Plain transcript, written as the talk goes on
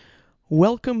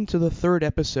Welcome to the third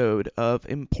episode of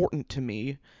Important to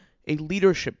Me, a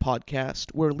leadership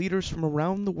podcast where leaders from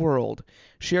around the world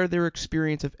share their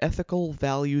experience of ethical,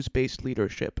 values-based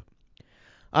leadership.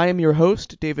 I am your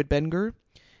host, David Benger,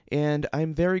 and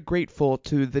I'm very grateful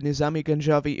to the Nizami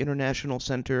Ganjavi International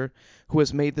Center who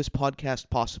has made this podcast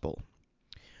possible.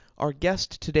 Our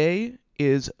guest today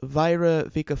is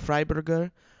Vaira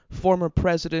Vika-Freiberger, former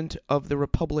president of the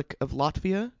Republic of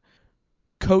Latvia,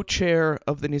 co-chair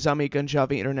of the Nizami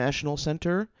Ganjavi International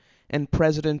Center, and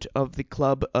president of the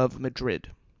Club of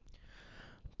Madrid.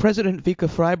 President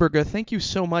Vika-Freiberger, thank you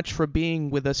so much for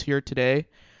being with us here today.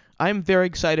 I'm very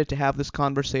excited to have this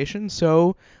conversation,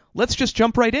 so let's just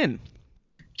jump right in.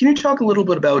 Can you talk a little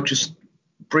bit about just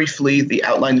briefly the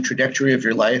trajectory of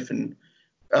your life and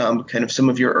kind of some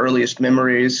of your earliest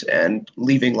memories and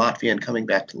leaving Latvia and coming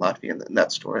back to Latvia and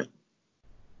that story?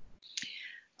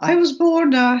 I was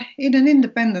born in an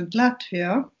independent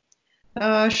Latvia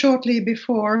shortly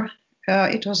before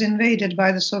it was invaded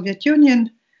by the Soviet Union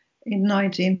in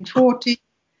 1940,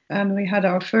 and we had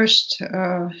our first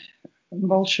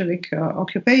Bolshevik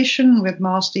occupation with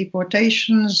mass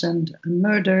deportations and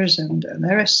murders and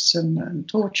arrests and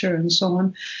torture and so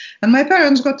on. And my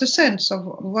parents got a sense of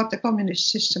what the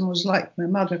communist system was like. My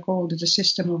mother called it a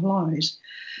system of lies.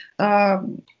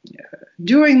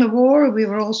 During the war, we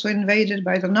were also invaded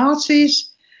by the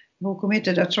Nazis, who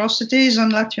committed atrocities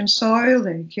on Latvian soil.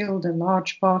 They killed a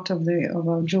large part of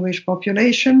our Jewish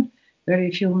population.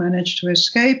 Very few managed to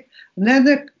escape. And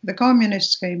then the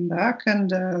communists came back,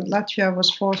 and Latvia was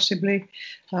forcibly,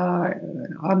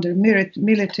 under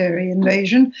military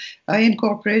invasion,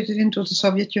 incorporated into the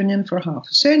Soviet Union for half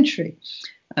a century.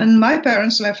 And my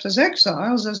parents left as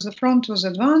exiles as the front was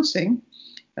advancing.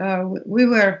 We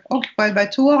were occupied by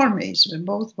two armies,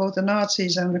 both the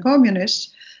Nazis and the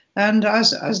communists. And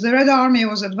as the Red Army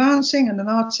was advancing and the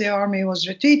Nazi army was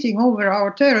retreating over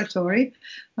our territory,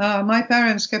 my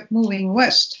parents kept moving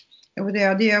west with the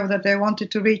idea that they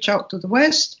wanted to reach out to the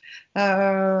west,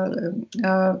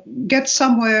 get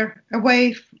somewhere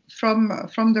away from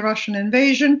the Russian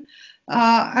invasion.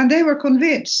 And they were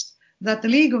convinced that the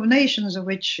League of Nations, of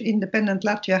which independent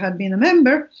Latvia had been a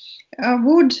member,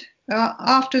 would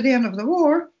after the end of the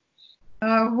war,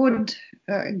 would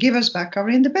give us back our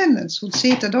independence, would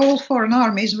see that all foreign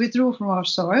armies withdrew from our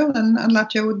soil and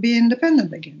Latvia would be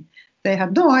independent again. They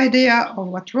had no idea of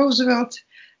what Roosevelt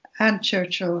and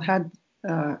Churchill had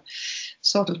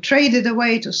sort of traded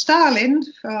away to Stalin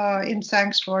in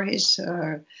thanks for his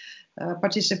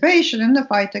participation in the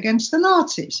fight against the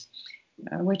Nazis.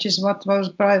 Which is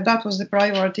that was the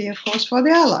priority, of course, for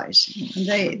the Allies.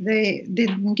 They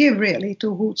didn't give really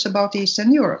two hoots about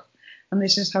Eastern Europe. And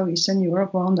this is how Eastern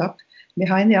Europe wound up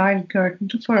behind the Iron Curtain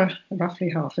for roughly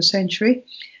half a century.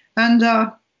 And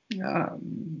I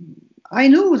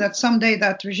knew that someday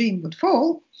that regime would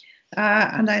fall.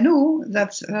 And I knew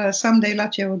that someday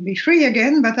Latvia would be free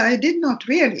again, but I did not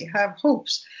really have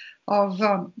hopes of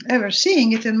ever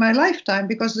seeing it in my lifetime,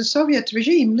 because the Soviet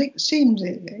regime seemed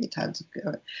it had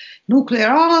nuclear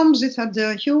arms, it had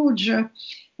a huge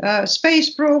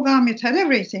space program, it had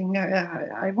everything.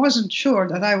 I wasn't sure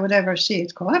that I would ever see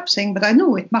it collapsing, but I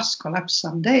knew it must collapse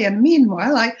someday. And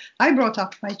meanwhile, I brought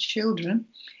up my children.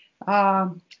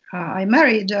 I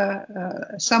married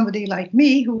somebody like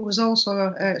me who was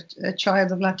also a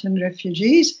child of Latvian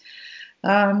refugees,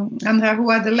 and who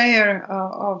had a layer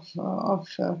of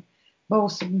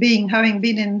both having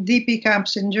been in DP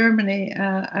camps in Germany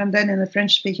and then in a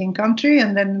French-speaking country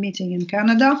and then meeting in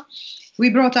Canada. We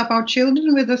brought up our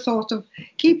children with the thought of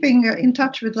keeping in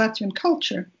touch with Latvian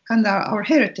culture and our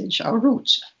heritage, our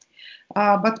roots.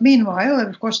 But meanwhile,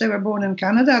 of course, they were born in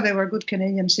Canada, they were good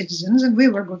Canadian citizens, and we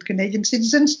were good Canadian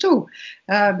citizens too,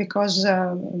 because,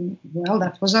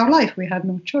 that was our life. We had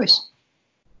no choice.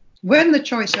 When the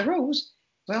choice arose,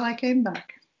 I came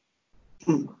back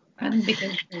and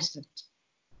became president.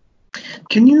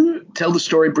 Can you tell the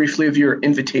story briefly of your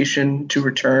invitation to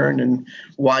return and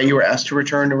why you were asked to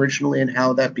return originally and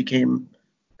how that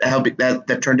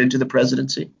turned into the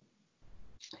presidency?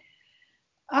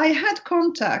 I had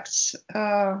contacts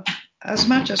as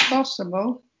much as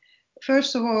possible.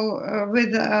 First of all,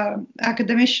 with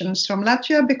academicians from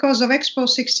Latvia because of Expo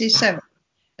 67.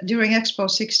 During Expo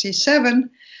 67,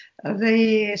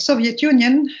 the Soviet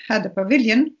Union had a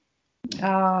pavilion.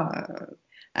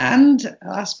 And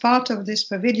as part of this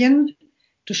pavilion,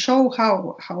 to show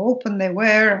how open they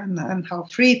were and how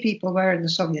free people were in the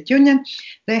Soviet Union,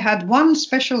 they had one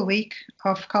special week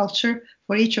of culture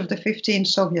for each of the 15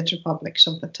 Soviet republics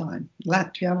of the time.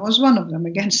 Latvia was one of them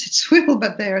against its will,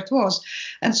 but there it was.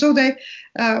 And so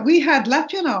we had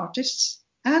Latvian artists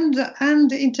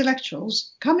and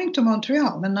intellectuals coming to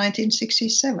Montreal in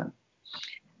 1967.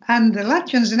 And the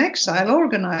Latvians in exile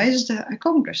organized a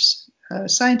congress, a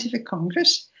scientific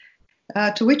congress,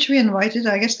 to which we invited,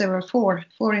 I guess there were four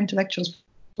intellectuals,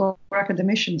 four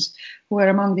academicians who were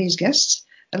among these guests.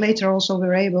 Later also we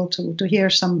were able to hear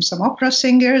some opera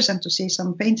singers and to see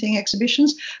some painting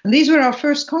exhibitions. And these were our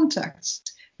first contacts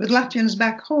with Latvians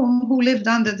back home who lived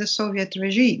under the Soviet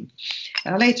regime.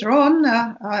 Later on,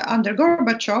 under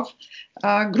Gorbachev,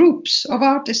 groups of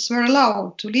artists were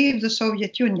allowed to leave the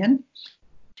Soviet Union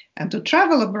and to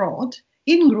travel abroad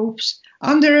in groups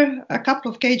under a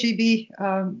couple of KGB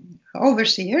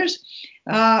overseers,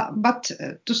 but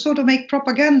to sort of make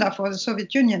propaganda for the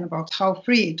Soviet Union about how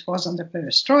free it was under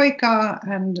perestroika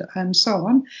and so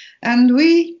on. And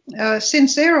we,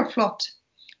 since Aeroflot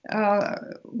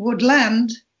would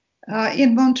land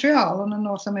in Montreal on the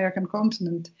North American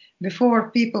continent before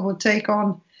people would take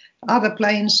on other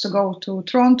planes to go to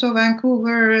Toronto,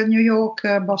 Vancouver, New York,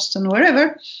 Boston,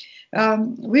 wherever,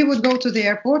 we would go to the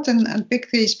airport and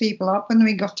pick these people up, and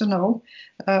we got to know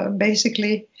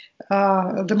basically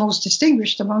the most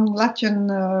distinguished among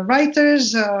Latvian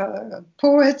writers,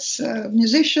 poets,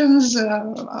 musicians,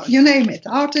 you name it,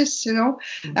 artists, you know.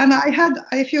 And I had,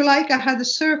 if you like, I had a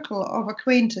circle of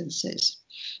acquaintances,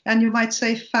 and you might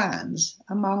say fans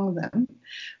among them,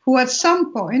 who at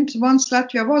some point, once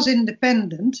Latvia was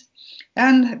independent,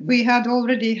 and we had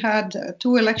already had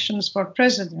 2 elections for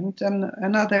president and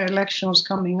another election was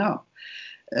coming up.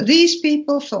 These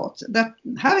people thought that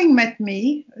having met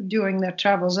me during their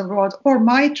travels abroad, or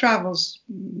my travels,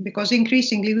 because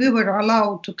increasingly we were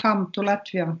allowed to come to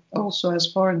Latvia also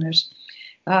as foreigners,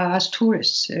 as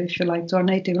tourists, if you like, to our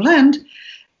native land,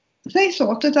 they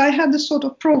thought that I had the sort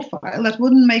of profile that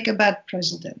wouldn't make a bad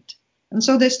president. And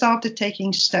so they started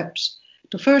taking steps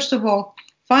to, first of all,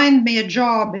 find me a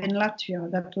job in Latvia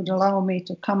that would allow me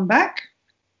to come back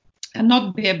and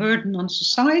not be a burden on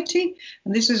society.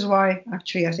 And this is why,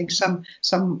 actually, I think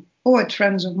some poet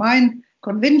friends of mine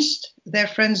convinced their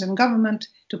friends in government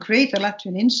to create a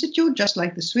Latvian institute, just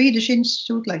like the Swedish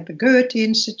Institute, like the Goethe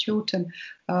Institute and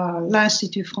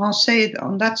l'Institut Français,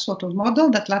 on that sort of model,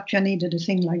 that Latvia needed a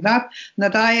thing like that, and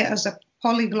that I, as a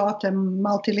polyglot and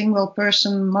multilingual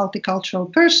person,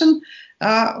 multicultural person,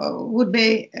 would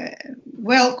be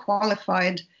well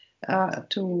qualified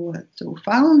to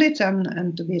found it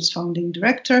and to be its founding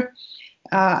director.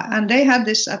 And they had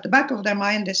this at the back of their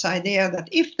mind, this idea that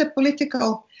if the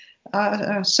political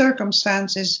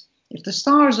circumstances, if the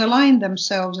stars aligned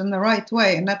themselves in the right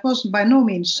way, and that was by no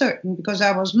means certain because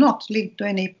I was not linked to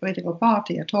any political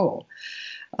party at all,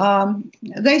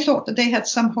 they thought that they had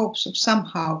some hopes of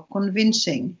somehow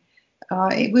convincing.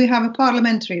 We have a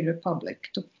parliamentary republic,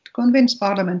 to convince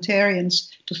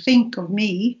parliamentarians to think of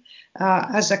me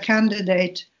as a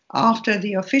candidate after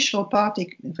the official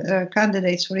party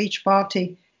candidates for each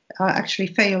party actually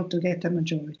failed to get a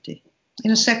majority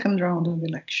in a second round of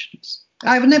elections.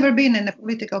 I've never been in a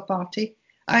political party.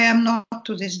 I am not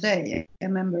to this day a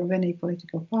member of any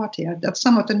political party. That's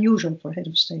somewhat unusual for head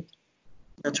of state.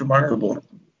 That's remarkable.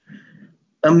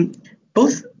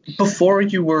 Both before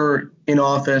you were in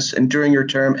office and during your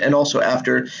term, and also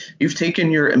after, you've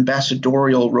taken your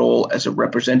ambassadorial role as a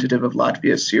representative of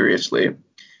Latvia seriously. And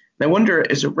I wonder,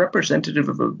 as a representative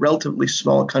of a relatively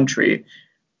small country,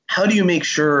 how do you make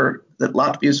sure that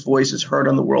Latvia's voice is heard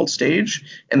on the world stage,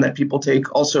 and that people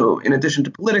take also, in addition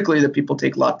to politically, that people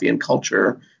take Latvian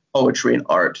culture, poetry, and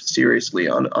art seriously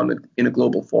in a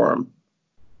global forum?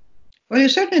 Well, you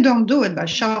certainly don't do it by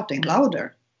shouting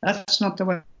louder. That's not the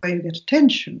way you get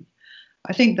attention.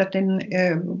 I think that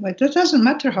it doesn't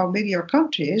matter how big your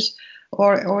country is,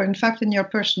 or in fact in your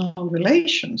personal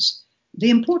relations. The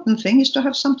important thing is to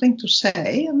have something to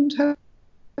say and have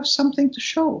something to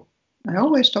show. I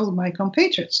always told my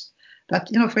compatriots that,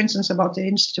 for instance, about the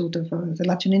Institute of the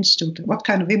Latvian Institute, what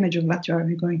kind of image of Latvia are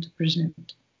we going to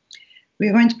present?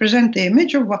 We're going to present the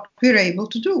image of what we're able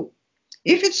to do.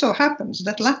 If it so happens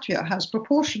that Latvia has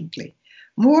proportionately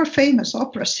more famous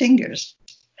opera singers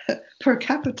per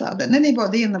capita than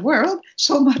anybody in the world,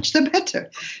 so much the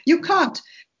better. You can't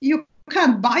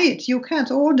buy it, you can't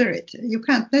order it, you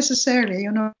can't necessarily,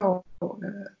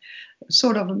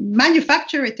 sort of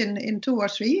manufacture it in 2 or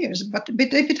 3 years. But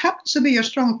if it happens to be your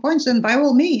strong points, then by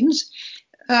all means,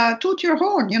 toot your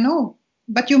horn,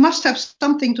 But you must have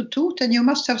something to toot, and you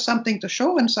must have something to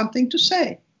show and something to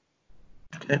say.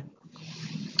 Okay.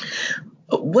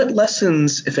 What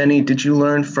lessons, if any, did you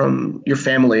learn from your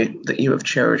family that you have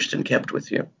cherished and kept with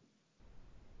you?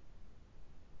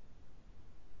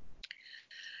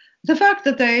 The fact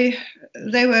that they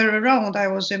were around, I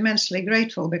was immensely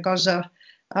grateful because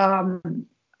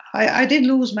I did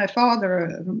lose my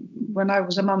father when I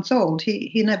was a month old.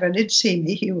 He never did see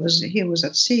me. He was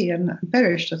at sea and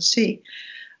perished at sea.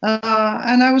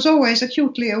 And I was always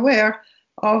acutely aware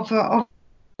of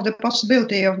the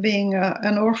possibility of being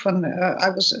an orphan.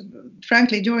 I was,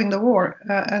 frankly, during the war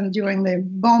and during the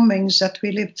bombings that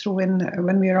we lived through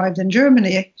when we arrived in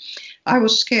Germany, I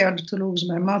was scared to lose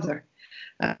my mother.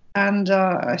 And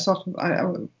I thought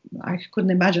I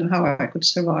couldn't imagine how I could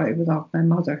survive without my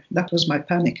mother. That was my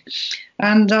panic.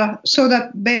 And so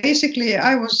that basically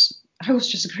I was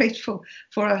just grateful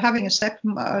for having a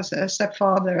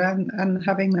stepfather and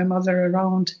having my mother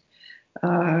around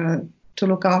to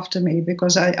look after me,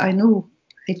 because I knew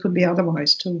it could be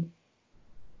otherwise too.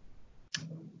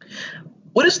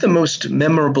 What is the most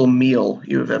memorable meal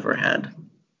you have ever had?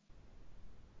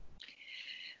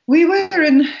 We were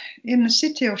in the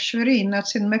city of Schwerin,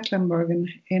 that's in Mecklenburg,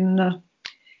 in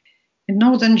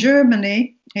northern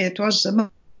Germany. It was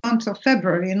the month of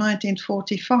February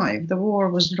 1945. The war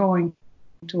was drawing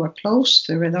to a close.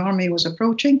 The Red Army was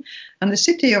approaching, and the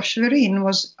city of Schwerin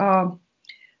was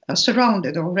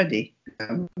surrounded already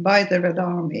by the Red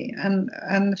Army,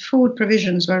 and food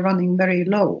provisions were running very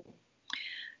low.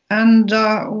 And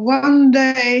one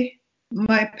day,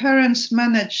 my parents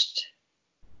managed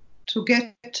to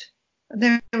get,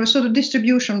 there were sort of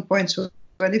distribution points where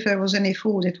if there was any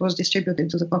food, it was distributed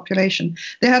to the population.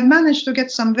 They had managed to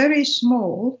get some very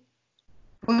small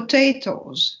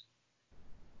potatoes.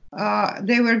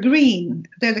 They were green.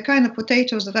 They're the kind of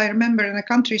potatoes that I remember in the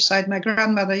countryside my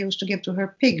grandmother used to give to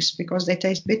her pigs because they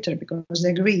taste bitter, because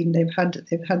they're green. They've had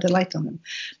the light on them.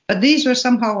 But these were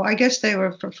somehow, I guess they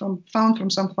were found from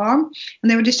some farm, and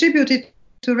they were distributed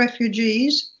to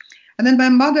refugees. And then my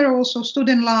mother also stood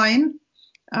in line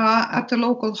at the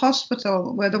local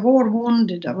hospital where the war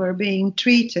wounded were being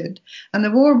treated. And the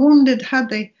war wounded had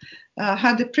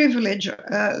the privilege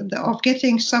of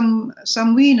getting some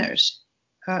wieners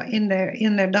in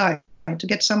their diet to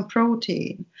get some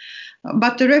protein.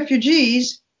 But the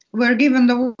refugees were given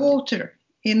the water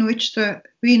in which the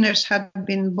wieners had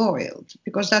been boiled,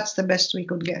 because that's the best we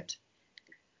could get.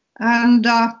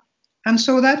 And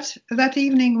so that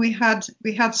evening we had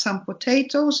some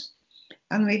potatoes,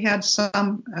 and we had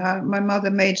some. My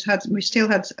mother she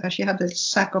had a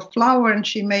sack of flour, and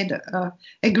she made a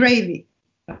gravy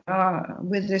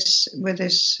with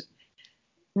this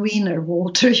wiener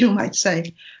water, you might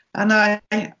say. And I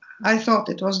thought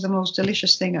it was the most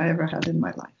delicious thing I ever had in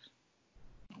my life.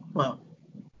 Wow.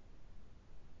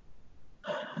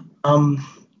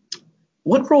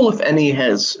 What role, if any,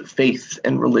 has faith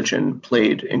and religion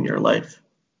played in your life?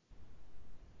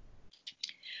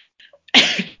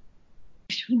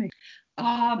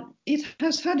 It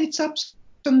has had its ups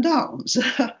and downs.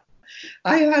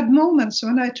 I had moments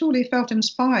when I truly felt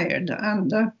inspired,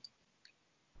 and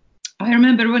I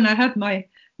remember when I had my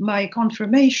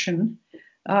confirmation.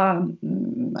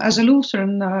 As a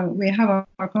Lutheran, we have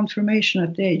our confirmation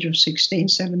at the age of 16,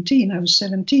 17. I was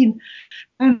 17,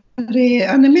 and the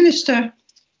minister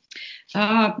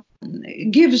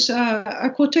gives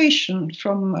a quotation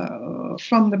from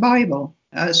the Bible,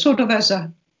 sort of as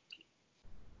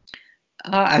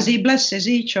he blesses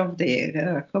each of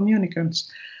the communicants.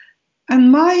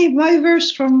 And my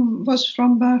verse was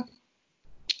from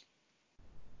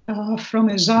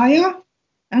Isaiah.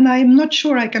 And I'm not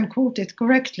sure I can quote it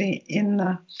correctly in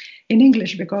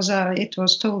English, because it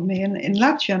was told me in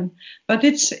Latvian. But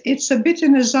it's a bit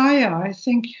in Isaiah, I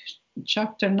think,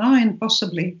 chapter 9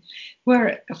 possibly,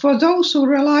 where for those who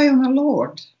rely on the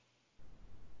Lord,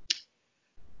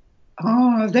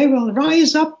 they will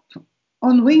rise up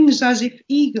on wings as if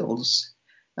eagles.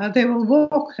 They will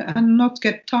walk and not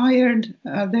get tired.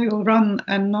 They will run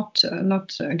and not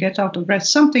get out of breath.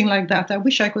 Something like that. I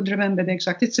wish I could remember the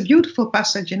exact. It's a beautiful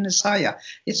passage in Isaiah.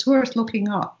 It's worth looking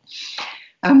up.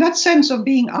 And that sense of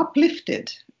being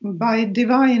uplifted by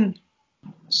divine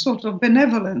sort of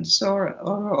benevolence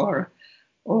or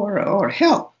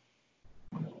help.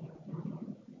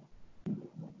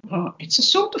 It's a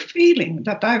sort of feeling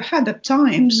that I've had at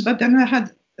times, but then I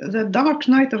had the dark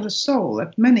night of the soul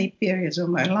at many periods of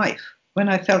my life, when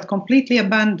I felt completely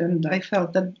abandoned. I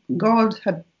felt that God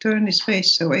had turned his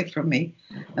face away from me,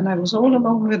 and I was all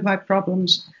alone with my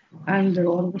problems and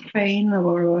all the pain.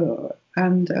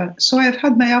 So I've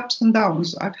had my ups and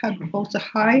downs. I've had both a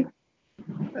high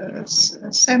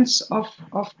sense of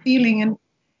feeling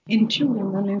in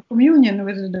tune and in communion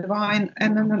with the divine,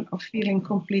 and then of feeling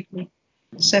completely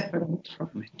separate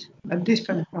from it at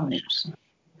different times.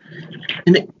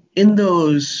 In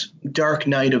those dark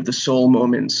night of the soul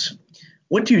moments,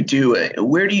 what do you do?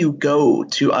 Where do you go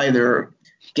to either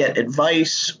get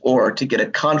advice or to get a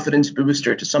confidence boost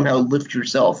or to somehow lift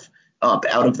yourself up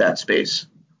out of that space?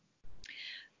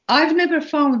 I've never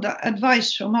found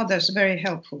advice from others very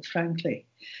helpful, frankly.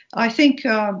 I think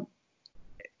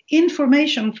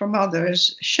information from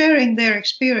others, sharing their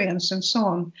experience and so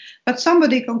on, but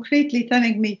somebody concretely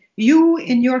telling me, you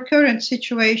in your current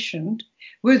situation,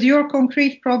 with your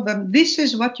concrete problem, this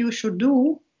is what you should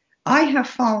do. I have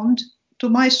found, to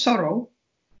my sorrow,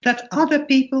 that other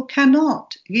people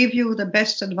cannot give you the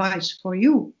best advice for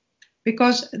you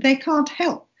because they can't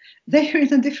help. They're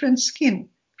in a different skin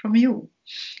from you.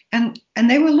 And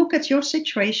they will look at your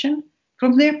situation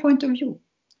from their point of view.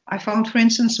 I found, for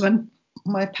instance, when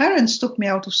my parents took me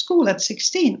out of school at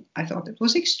 16, I thought it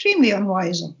was extremely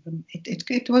unwise of them.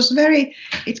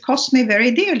 It cost me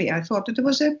very dearly. I thought it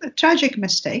was a tragic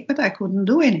mistake, but I couldn't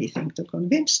do anything to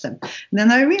convince them. And then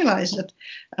I realized that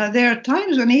there are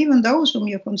times when even those whom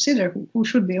you consider who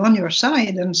should be on your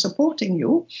side and supporting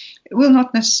you will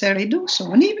not necessarily do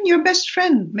so. And even your best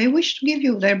friend may wish to give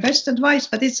you their best advice,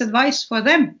 but it's advice for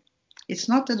them. It's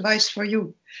not advice for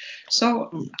you.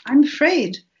 So I'm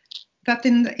afraid that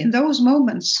in those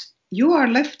moments, you are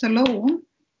left alone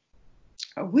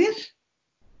with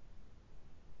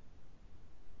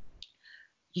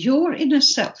your inner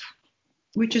self,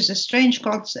 which is a strange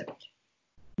concept.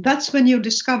 That's when you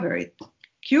discover it.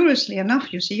 Curiously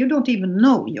enough, you see, you don't even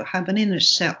know you have an inner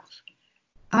self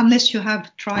unless you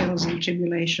have trials and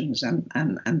tribulations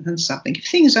and something. If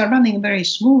things are running very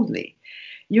smoothly,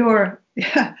 you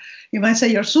might say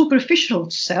your superficial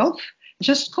self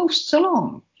just coasts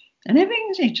along. And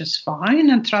everything's just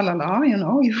fine and tra-la-la,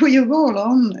 you go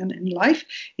along and in life,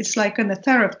 it's like in a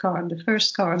tarot card, the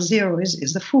first card, 0,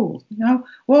 is the fool,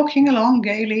 walking along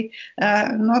gaily,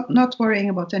 not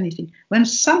worrying about anything. When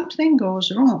something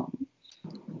goes wrong,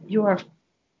 you are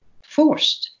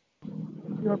forced,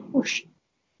 you're pushed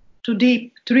to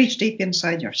reach deep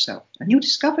inside yourself. And you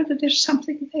discover that there's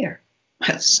something there.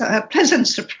 It's a pleasant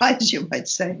surprise, you might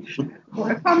say,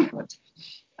 or a comfort.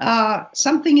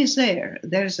 Something is there.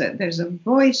 There's a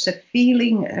voice, a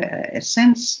feeling, a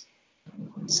sense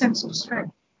of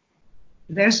strength.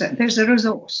 There's a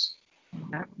resource.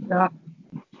 And,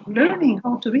 learning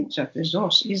how to reach that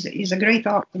resource is a great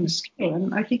art and a skill,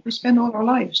 and I think we spend all our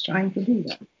lives trying to do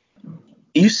that.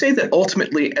 You say that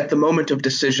ultimately, at the moment of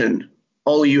decision,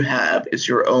 all you have is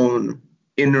your own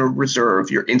inner reserve,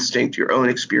 your instinct, your own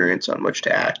experience on which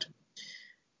to act.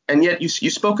 And yet you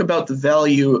spoke about the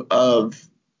value of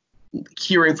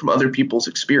hearing from other people's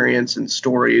experience and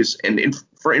stories and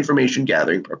for information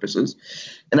gathering purposes.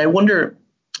 And I wonder,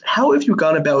 how have you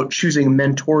gone about choosing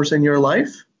mentors in your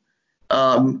life?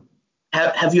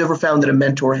 Have you ever found that a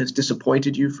mentor has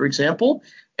disappointed you, for example?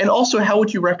 And also, how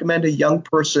would you recommend a young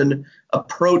person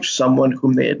approach someone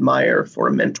whom they admire for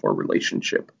a mentor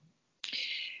relationship?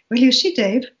 Well, you see,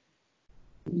 Dave,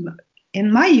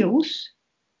 in my youth,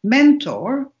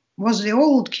 mentor was the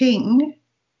old king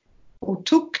who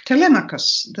took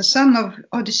Telemachus, the son of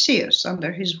Odysseus,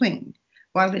 under his wing,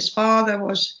 while his father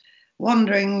was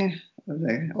wandering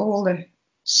all the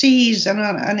seas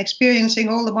and experiencing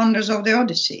all the wonders of the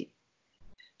Odyssey.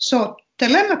 So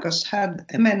Telemachus had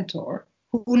a mentor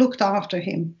who looked after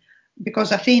him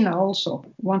because Athena also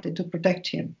wanted to protect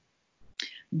him.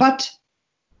 But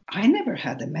I never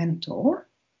had a mentor.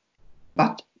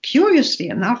 But curiously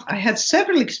enough, I had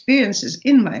several experiences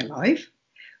in my life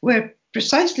where,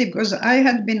 precisely because I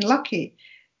had been lucky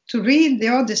to read the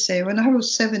Odyssey when I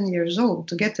was 7 years old,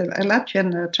 to get a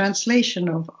Latvian translation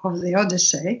of the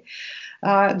Odyssey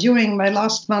during my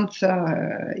last month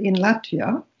in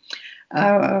Latvia,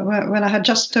 when I had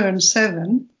just turned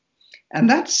 7. And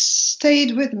that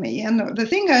stayed with me. And the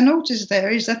thing I noticed there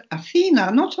is that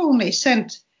Athena not only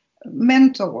sent a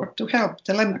mentor to help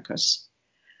Telemachus,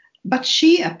 but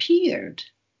she appeared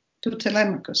to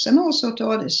Telemachus and also to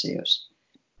Odysseus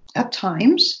at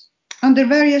times under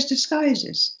various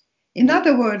disguises. In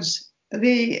other words,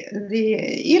 the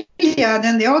Iliad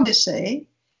and the Odyssey,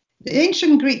 the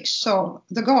ancient Greeks saw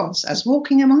the gods as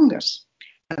walking among us.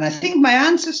 And I think my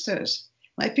ancestors,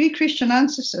 my pre-Christian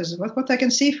ancestors, what I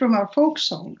can see from our folk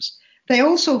songs, they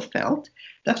also felt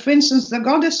that, for instance, the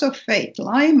goddess of fate,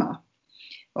 Laima,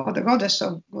 or the goddess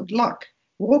of good luck,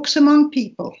 walks among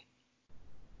people.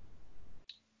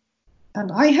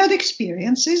 And I had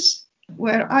experiences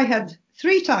where I had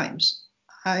 3 times,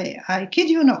 I kid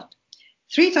you not,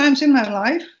 3 times in my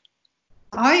life,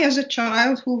 I, as a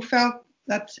child who felt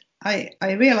that I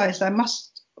realized I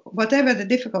must, whatever the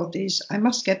difficulties, I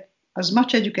must get as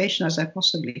much education as I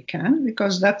possibly can,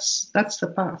 because that's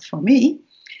the path for me.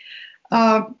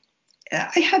 I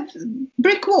had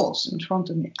brick walls in front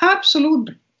of me,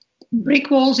 absolute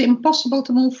brick walls, impossible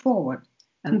to move forward.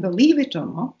 And believe it or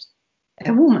not,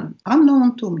 a woman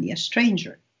unknown to me, a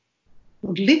stranger,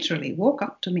 would literally walk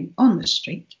up to me on the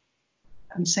street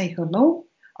and say, "Hello,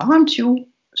 aren't you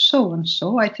so and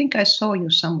so? I think I saw you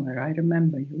somewhere. I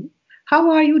remember you.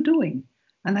 How are you doing?"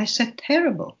 And I said,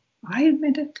 "Terrible. I'm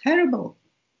in a terrible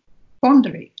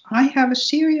quandary. I have a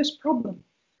serious problem.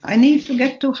 I need to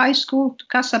get to high school, to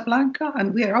Casablanca,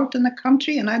 and we're out in the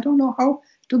country, and I don't know how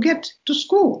to get to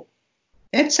school,"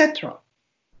 etc.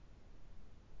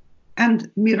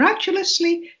 And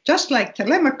miraculously, just like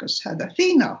Telemachus had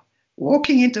Athena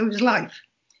walking into his life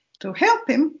to help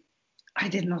him, I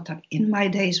did not have, in my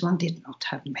days, one did not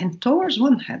have mentors,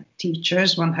 one had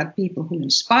teachers, one had people who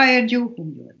inspired you,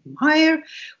 whom you admire,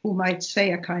 who might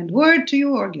say a kind word to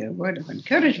you or give a word of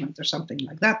encouragement or something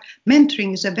like that.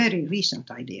 Mentoring is a very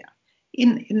recent idea.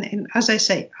 As I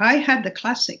say, I had the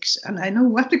classics and I know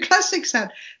what the classics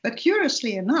had, but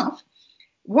curiously enough,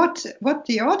 what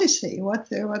the Odyssey,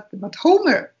 what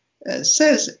Homer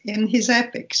says in his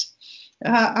epics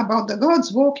about the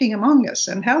gods walking among us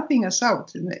and helping us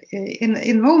out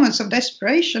in moments of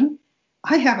desperation,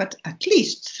 I have at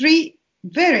least 3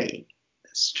 very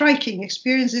striking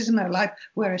experiences in my life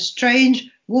where a strange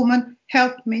woman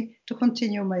helped me to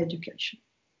continue my education.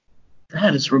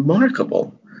 That is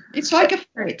remarkable. It's like a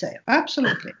fairy tale,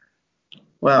 absolutely.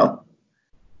 Wow.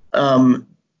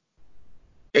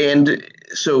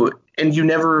 And you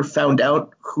never found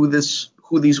out who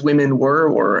these women were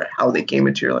or how they came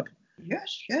into your life?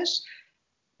 Yes.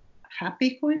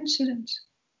 Happy coincidence.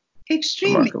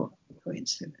 Extremely Remarkable. happy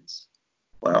coincidence.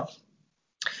 Wow.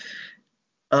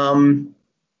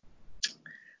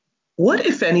 What,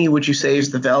 if any, would you say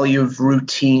is the value of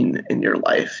routine in your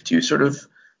life? Do you sort of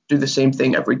do the same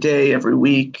thing every day, every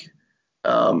week?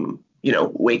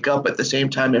 Wake up at the same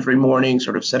time every morning,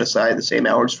 sort of set aside the same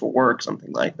hours for work,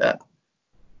 something like that?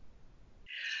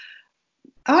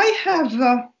 I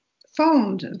have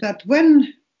found that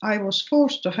when I was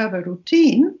forced to have a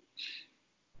routine,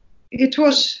 it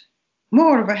was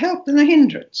more of a help than a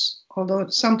hindrance, although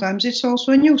sometimes it's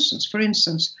also a nuisance. For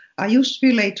instance, I used to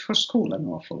be late for school an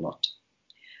awful lot,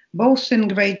 both in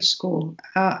grade school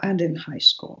and in high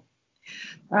school.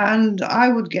 And I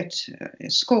would get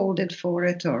scolded for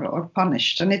it or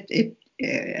punished. And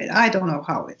I don't know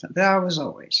how but I was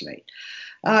always late.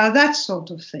 That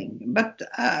sort of thing. But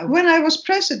when I was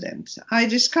president, I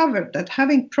discovered that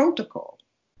having protocol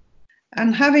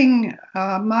and having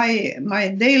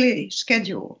my daily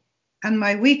schedule and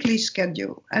my weekly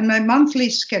schedule and my monthly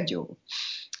schedule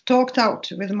talked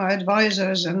out with my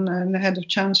advisors and the head of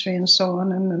chancery and so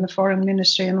on and the foreign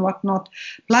ministry and whatnot,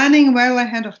 planning well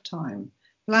ahead of time,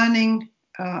 planning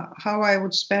how I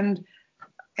would spend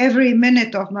every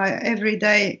minute of my every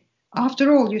day.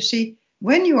 After all, you see,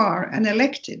 when you are an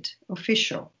elected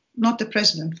official, not the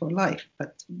president for life,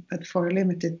 but for a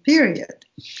limited period,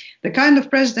 the kind of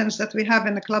presidents that we have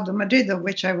in the Club de Madrid, of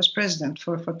which I was president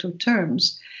for 2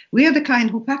 terms, we are the kind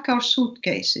who pack our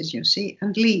suitcases, you see,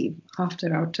 and leave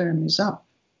after our term is up.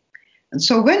 And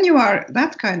so when you are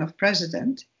that kind of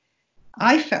president,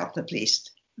 I felt at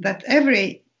least that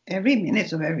every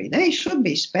minute of every day should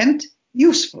be spent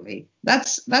usefully.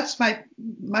 That's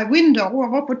my window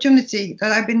of opportunity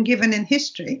that I've been given in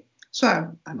history.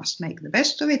 So I must make the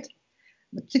best of it.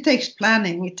 But it takes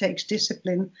planning, it takes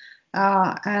discipline,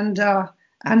 and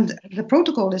the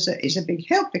protocol is a big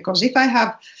help, because if I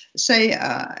have, say,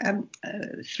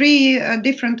 3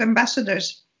 different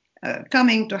ambassadors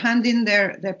coming to hand in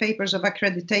their papers of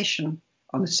accreditation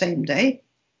on the same day,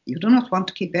 you do not want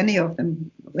to keep any of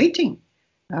them waiting.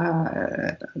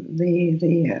 The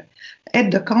aide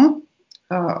de camp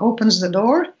opens the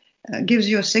door, gives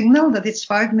you a signal that it's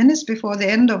 5 minutes before the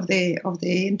end of the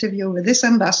interview with this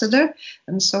ambassador,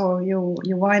 and so you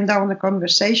wind down the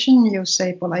conversation, you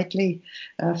say politely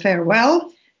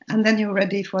farewell, and then you're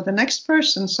ready for the next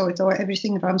person, so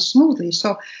everything runs smoothly.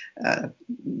 So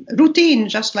routine,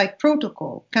 just like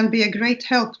protocol, can be a great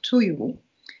help to you,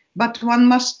 but one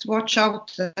must watch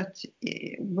out that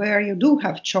where you do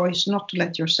have choice, not to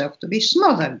let yourself to be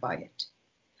smothered by it.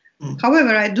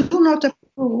 However, I do not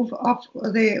approve of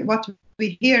what we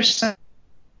hear sometimes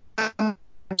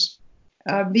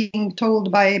being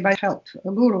told by help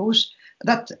gurus,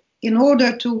 that in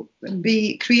order to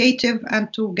be creative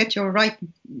and to get your right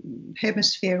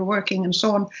hemisphere working and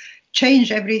so on,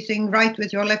 change everything, write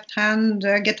with your left hand,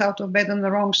 get out of bed on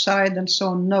the wrong side and so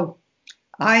on. No,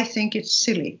 I think it's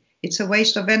silly. It's a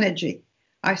waste of energy.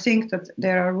 I think that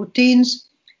there are routines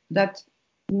that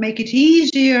make it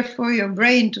easier for your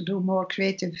brain to do more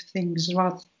creative things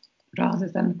rather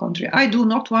than contrary. I do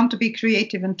not want to be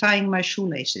creative in tying my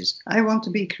shoelaces. I want to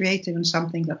be creative in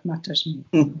something that matters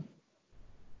more.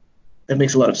 That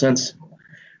makes a lot of sense.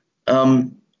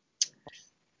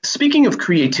 Speaking of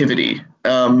creativity,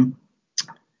 a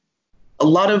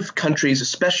lot of countries,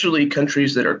 especially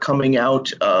countries that are coming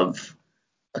out of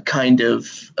a kind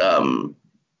of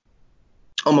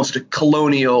almost a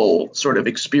colonial sort of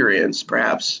experience,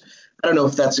 perhaps. I don't know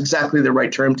if that's exactly the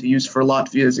right term to use for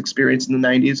Latvia's experience in the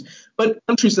 90s, but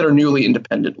countries that are newly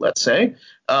independent, let's say,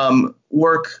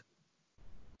 work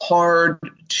hard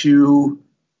to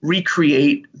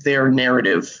recreate their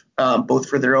narrative, both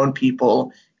for their own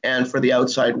people and for the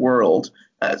outside world,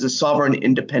 as a sovereign,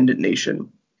 independent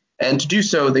nation. And to do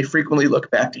so, they frequently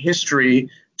look back to history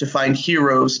to find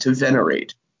heroes to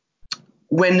venerate.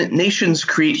 When nations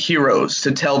create heroes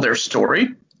to tell their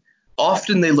story,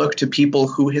 often they look to people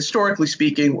who, historically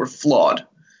speaking, were flawed,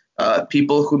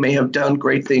 people who may have done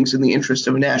great things in the interest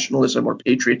of nationalism or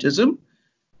patriotism,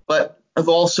 but have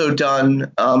also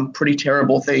done pretty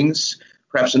terrible things,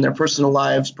 perhaps in their personal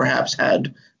lives, perhaps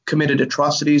had committed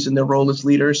atrocities in their role as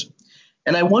leaders.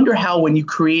 And I wonder how, when you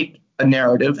create a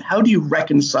narrative, how do you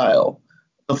reconcile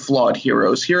the flawed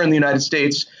heroes? Here in the United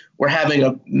States, we're having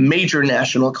a major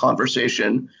national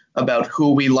conversation about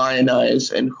who we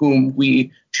lionize and whom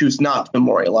we choose not to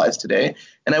memorialize today.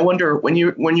 And I wonder, when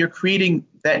you're creating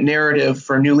that narrative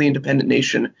for a newly independent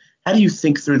nation, how do you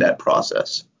think through that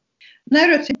process?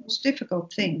 Narrative is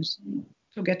difficult things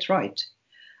to get right.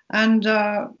 And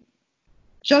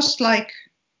just like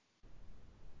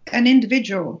an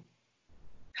individual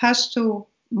has to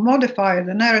modify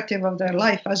the narrative of their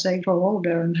life as they grow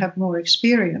older and have more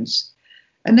experience,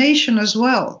 a nation as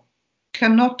well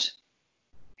cannot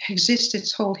exist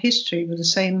its whole history with the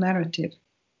same narrative.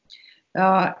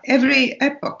 Every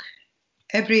epoch,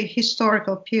 every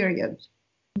historical period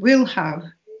will have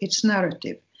its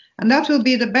narrative. And that will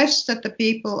be the best that the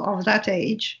people of that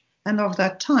age and of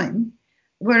that time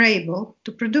were able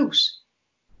to produce.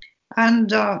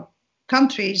 And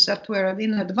countries that were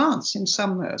in advance in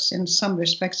some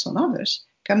respects on others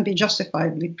can be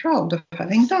justifiably proud of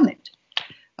having done it.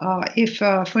 If,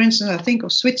 for instance, I think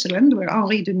of Switzerland, where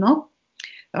Henri Dunant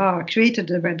created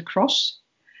the Red Cross,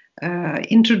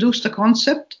 introduced the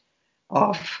concept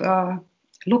of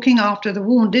looking after the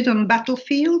wounded on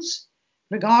battlefields,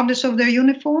 regardless of their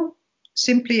uniform,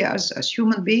 simply as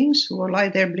human beings who lie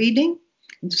there bleeding,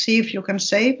 and to see if you can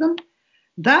save them.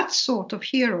 That sort of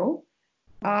hero,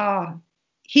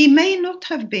 he may not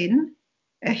have been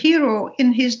a hero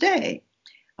in his day.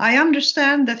 I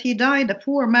understand that he died a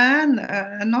poor man,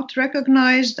 not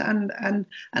recognized, and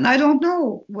I don't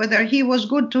know whether he was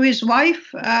good to his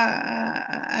wife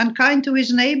and kind to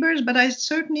his neighbors, but I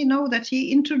certainly know that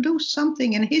he introduced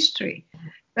something in history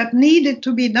that needed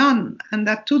to be done and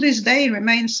that to this day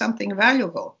remains something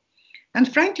valuable.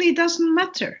 And frankly, it doesn't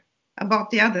matter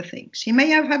about the other things. He may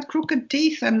have had crooked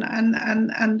teeth and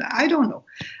I don't know.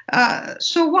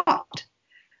 So what?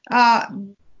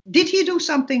 Did he do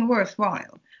something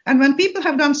worthwhile? And when people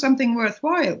have done something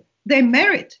worthwhile, they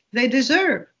merit, they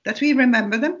deserve that we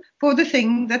remember them for the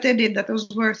thing that they did that was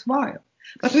worthwhile.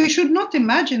 But we should not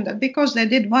imagine that because they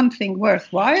did one thing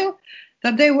worthwhile,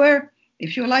 that they were,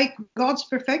 if you like, God's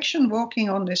perfection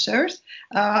walking on this earth,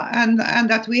 and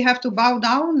that we have to bow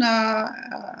down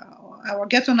or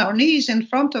get on our knees in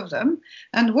front of them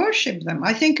and worship them.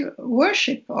 I think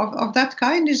worship of that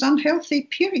kind is unhealthy,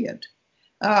 period.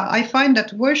 I find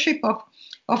that worship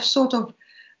of sort of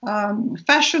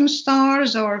fashion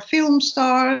stars or film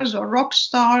stars or rock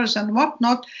stars and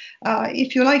whatnot,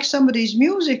 if you like somebody's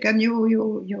music and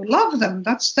you love them,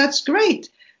 that's great.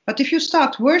 But if you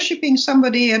start worshiping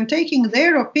somebody and taking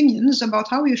their opinions about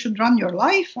how you should run your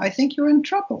life, I think you're in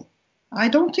trouble. I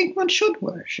don't think one should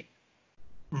worship.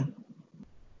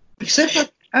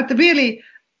 Except at the really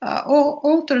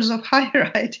altars of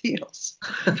higher ideals,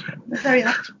 in a very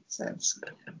abstract sense.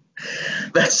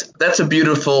 That's a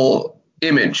beautiful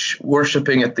image,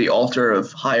 worshiping at the altar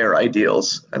of higher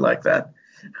ideals. I like that.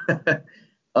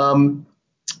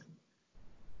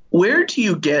 Where do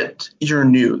you get your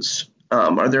news?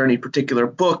 Are there any particular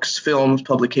books, films,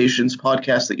 publications,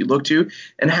 podcasts that you look to?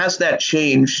 And has that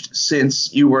changed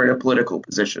since you were in a political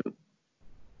position?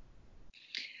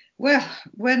 Well,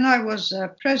 when I was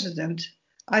president,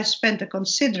 I spent a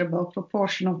considerable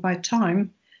proportion of my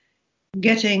time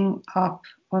getting up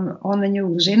on the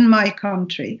news in my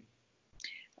country.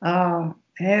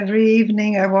 Every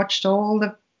evening I watched all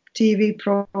the TV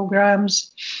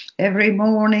programs. Every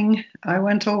morning I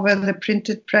went over the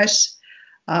printed press.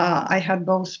 I had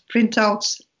both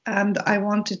printouts and I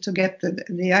wanted to get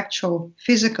the actual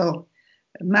physical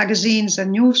magazines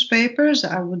and newspapers.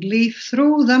 I would leaf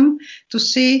through them to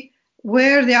see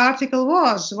where the article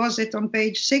was. Was it on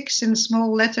page 6 in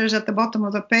small letters at the bottom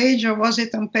of the page, or was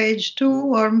it on page 2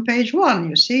 or on page 1?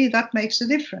 You see, that makes a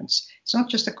difference. It's not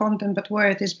just the content, but where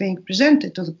it is being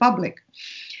presented to the public.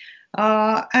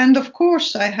 And of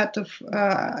course, I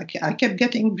kept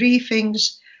getting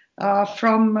briefings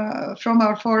from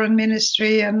our foreign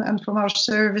ministry and from our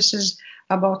services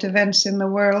about events in the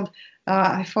world.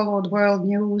 I followed world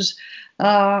news.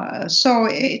 So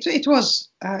it was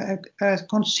a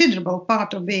considerable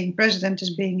part of being president is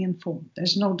being informed.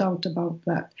 There's no doubt about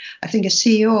that. I think a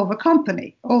CEO of a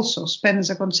company also spends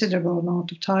a considerable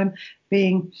amount of time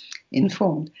being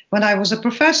informed. When I was a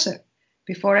professor,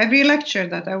 before every lecture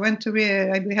that I went to, we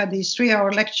had these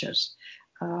 3-hour lectures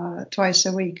twice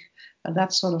a week,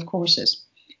 that sort of courses.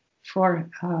 For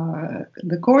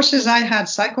the courses I had,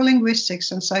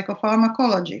 psycholinguistics and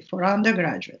psychopharmacology for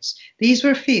undergraduates. These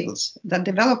were fields that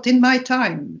developed in my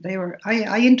time.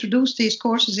 I introduced these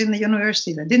courses in the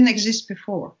university that didn't exist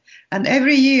before. And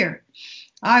every year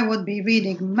I would be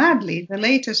reading madly the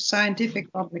latest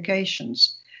scientific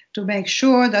publications to make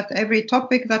sure that every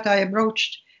topic that I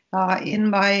broached in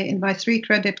my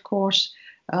 3-credit course,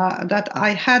 that I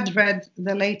had read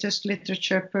the latest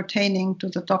literature pertaining to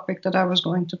the topic that I was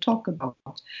going to talk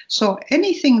about. So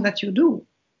anything that you do,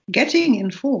 getting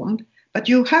informed, but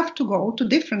you have to go to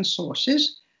different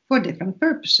sources for different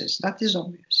purposes. That is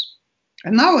obvious.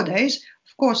 And nowadays,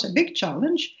 of course, a big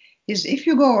challenge is if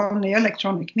you go on the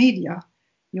electronic media,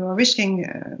 you are risking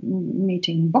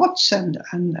meeting bots and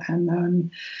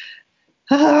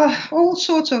all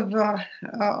sorts of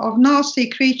nasty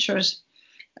creatures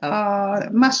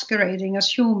masquerading as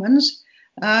humans,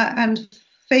 and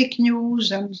fake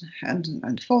news and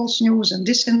false news and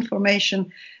disinformation.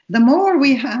 The more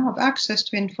we have access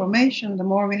to information, the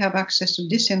more we have access to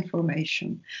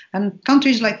disinformation. And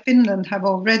countries like Finland have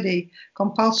already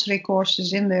compulsory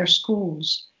courses in their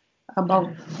schools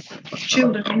about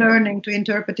children learning to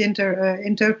interpreting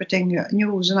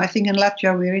news. And I think in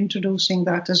Latvia we're introducing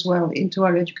that as well into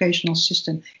our educational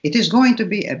system. It is going to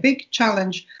be a big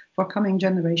challenge for coming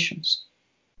generations.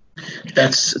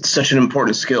 It's such an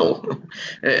important skill.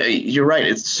 You're right.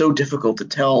 It's so difficult to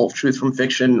tell truth from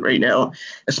fiction right now,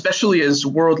 especially as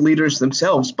world leaders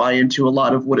themselves buy into a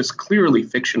lot of what is clearly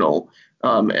fictional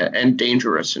and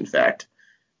dangerous, in fact.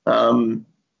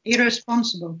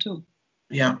 Irresponsible, too.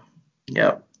 Yeah.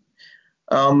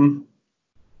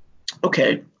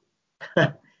 Okay.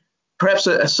 Perhaps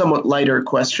a somewhat lighter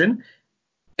question.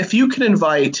 If you could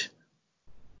invite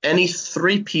any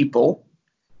 3 people,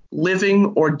 living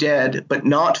or dead, but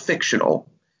not fictional,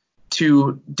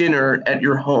 to dinner at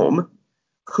your home,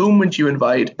 whom would you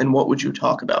invite and what would you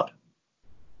talk about?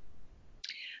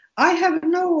 I have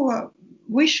no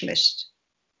wish list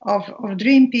of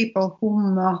dream people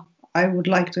whom I would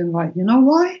like to invite. You know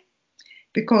why?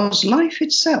 Because life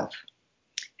itself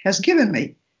has given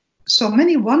me so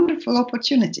many wonderful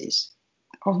opportunities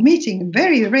of meeting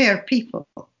very rare people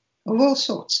of all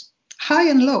sorts, high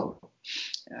and low,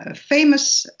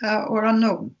 famous or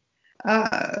unknown,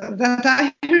 that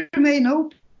I remain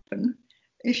open,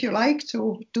 if you like,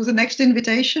 to the next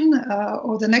invitation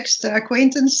or the next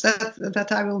acquaintance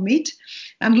that I will meet,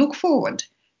 and look forward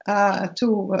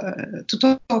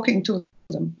to talking to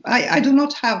them. I do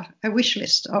not have a wish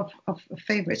list of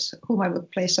favorites whom I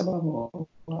would place above all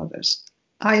others.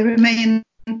 I remain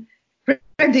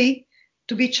ready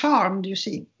to be charmed, you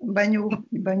see, by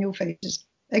new faces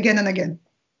again and again.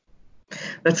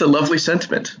 That's a lovely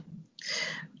sentiment.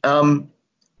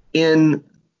 In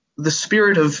the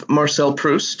spirit of Marcel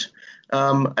Proust,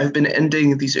 I've been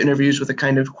ending these interviews with a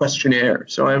kind of questionnaire,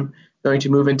 so I'm going to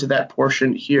move into that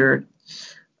portion here.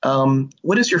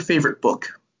 What is your favorite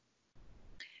book?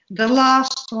 The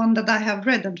last one that I have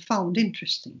read and found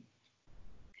interesting.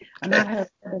 And I have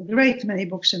a great many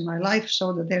books in my life,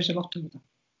 so that there's a lot of them.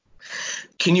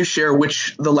 Can you share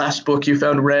which the last book you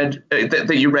found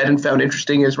that you read and found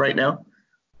interesting is right now?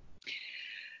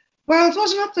 Well, it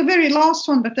was not the very last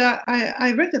one, but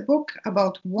I read a book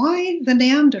about why the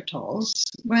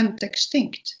Neanderthals went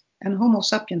extinct and Homo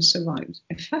sapiens survived.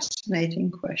 A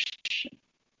fascinating question.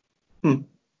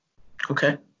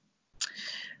 Okay.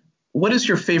 What is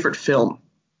your favorite film?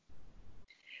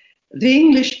 The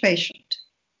English Patient.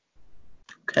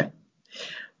 Okay.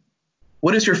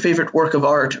 What is your favorite work of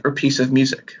art or piece of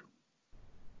music?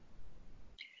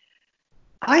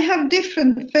 I have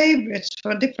different favorites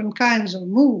for different kinds of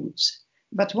moods,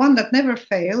 but one that never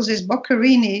fails is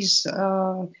Boccherini's,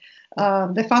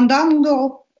 the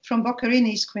Fandango from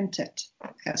Boccherini's Quintet.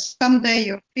 Someday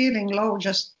you're feeling low,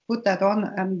 just put that on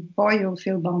and boy, you'll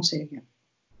feel bouncy again.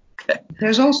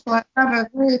 There's also, I have a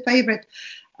very favorite,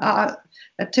 a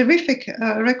terrific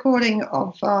recording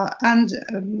of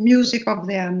music of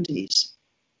the Andes.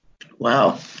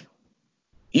 Wow.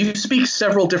 You speak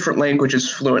several different languages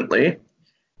fluently.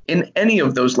 In any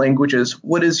of those languages,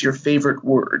 what is your favorite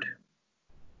word?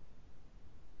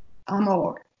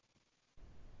 Amor.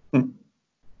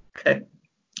 Okay.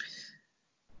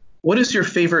 What is your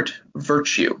favorite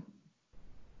virtue?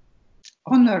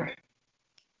 Honor,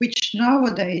 which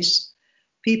nowadays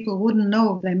people wouldn't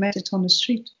know if they met it on the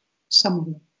street, some of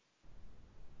them.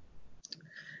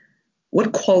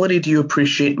 What quality do you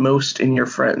appreciate most in your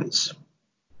friends?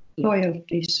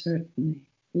 Loyalty, certainly.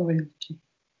 Loyalty.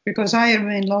 Because I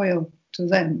remain loyal to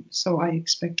them, so I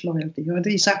expect loyalty, or at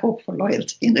least I hope for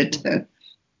loyalty in return.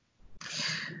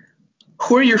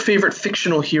 Who are your favorite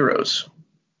fictional heroes?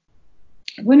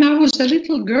 When I was a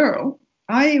little girl,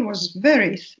 I was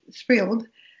very thrilled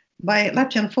by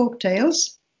Latvian folk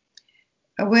tales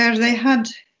where they had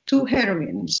two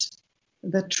heroines,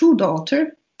 the true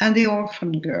daughter and the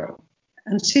orphan girl.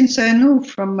 And since I knew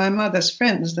from my mother's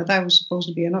friends that I was supposed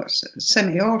to be a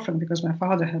semi-orphan because my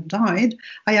father had died,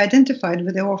 I identified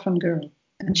with the orphan girl.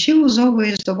 And she was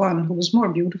always the one who was more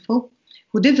beautiful,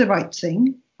 who did the right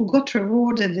thing, who got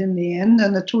rewarded in the end,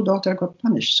 and the true daughter got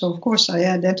punished. So, of course, I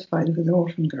identified with the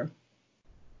orphan girl.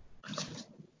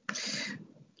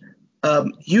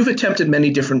 You've attempted many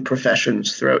different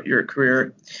professions throughout your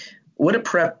career. What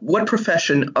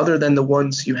profession, other than the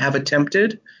ones you have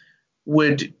attempted,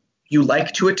 would you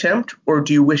like to attempt, or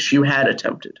do you wish you had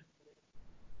attempted?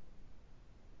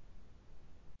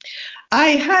 I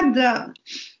had,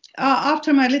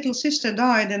 after my little sister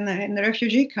died in the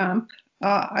refugee camp,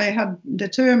 I had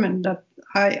determined that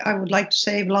I would like to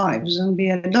save lives and be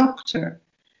a doctor.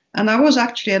 And I was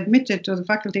actually admitted to the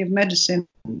Faculty of Medicine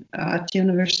at the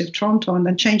University of Toronto, and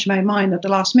then changed my mind at the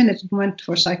last minute and went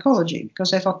for psychology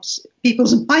because I thought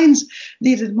people's minds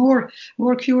needed more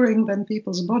curing than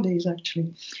people's bodies,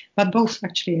 actually. But both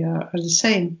actually are the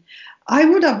same. I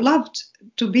would have loved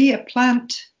to be a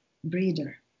plant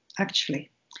breeder, actually,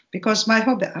 because my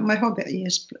hobby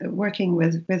is working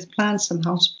with plants and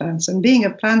houseplants. And being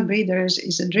a plant breeder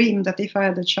is a dream that if I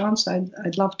had a chance,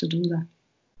 I'd love to do that.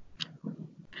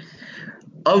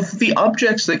 Of the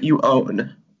objects that you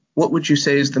own, what would you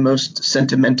say is the most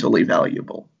sentimentally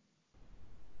valuable?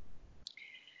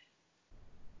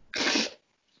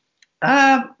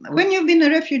 When you've been a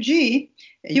refugee,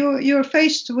 you're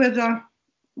faced with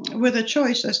a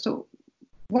choice as to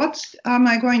what am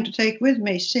I going to take with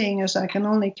me, seeing as I can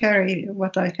only carry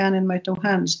what I can in my two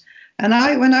hands. And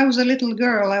when I was a little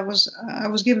girl, I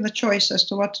was given the choice as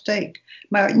to what to take,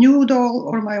 my new doll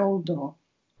or my old doll.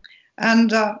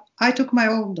 And I took my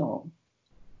old doll,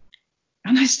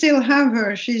 and I still have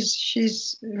her.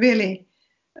 She's really,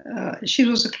 she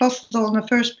was a cloth doll in the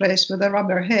first place with a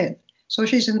rubber head, so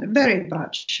she's in very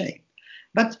bad shape.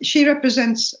 But she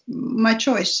represents my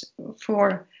choice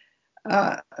for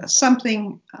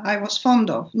something I was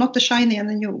fond of, not the shiny and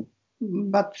the new,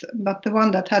 but the one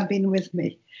that had been with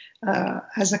me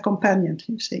as a companion,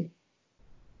 you see.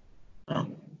 Oh.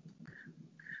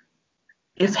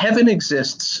 If heaven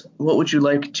exists, what would you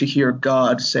like to hear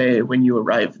God say when you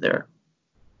arrive there?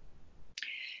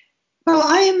 Well,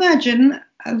 I imagine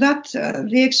that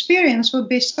the experience would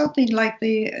be something like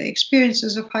the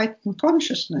experiences of heightened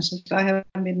consciousness that I have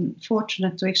been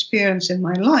fortunate to experience in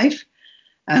my life.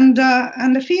 And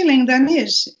the feeling then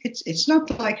is, it's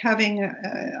not like having,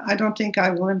 I don't think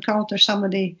I will encounter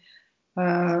somebody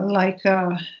like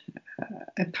a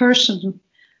person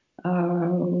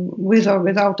with or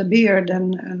without a beard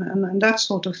and that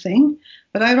sort of thing.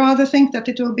 But I rather think that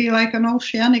it will be like an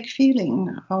oceanic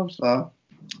feeling of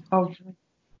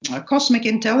cosmic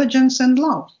intelligence and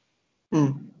love.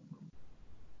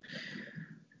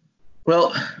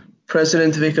 Well,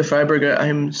 President Vika Freiberger,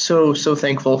 I'm so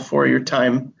thankful for your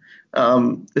time.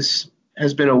 This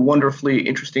has been a wonderfully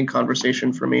interesting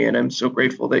conversation for me, and I'm so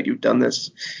grateful that you've done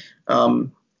this.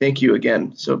 Thank you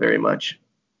again so very much.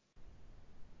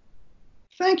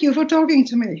 Thank you for talking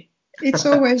to me. It's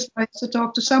always nice to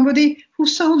talk to somebody who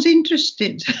sounds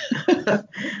interested.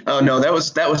 Oh no, that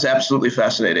was absolutely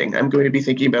fascinating. I'm going to be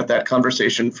thinking about that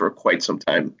conversation for quite some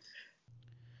time.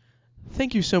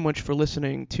 Thank you so much for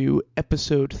listening to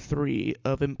episode 3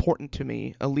 of Important to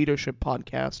Me, a leadership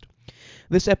podcast.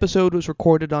 This episode was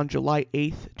recorded on July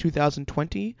 8th,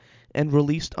 2020, and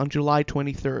released on July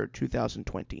 23rd,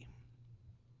 2020.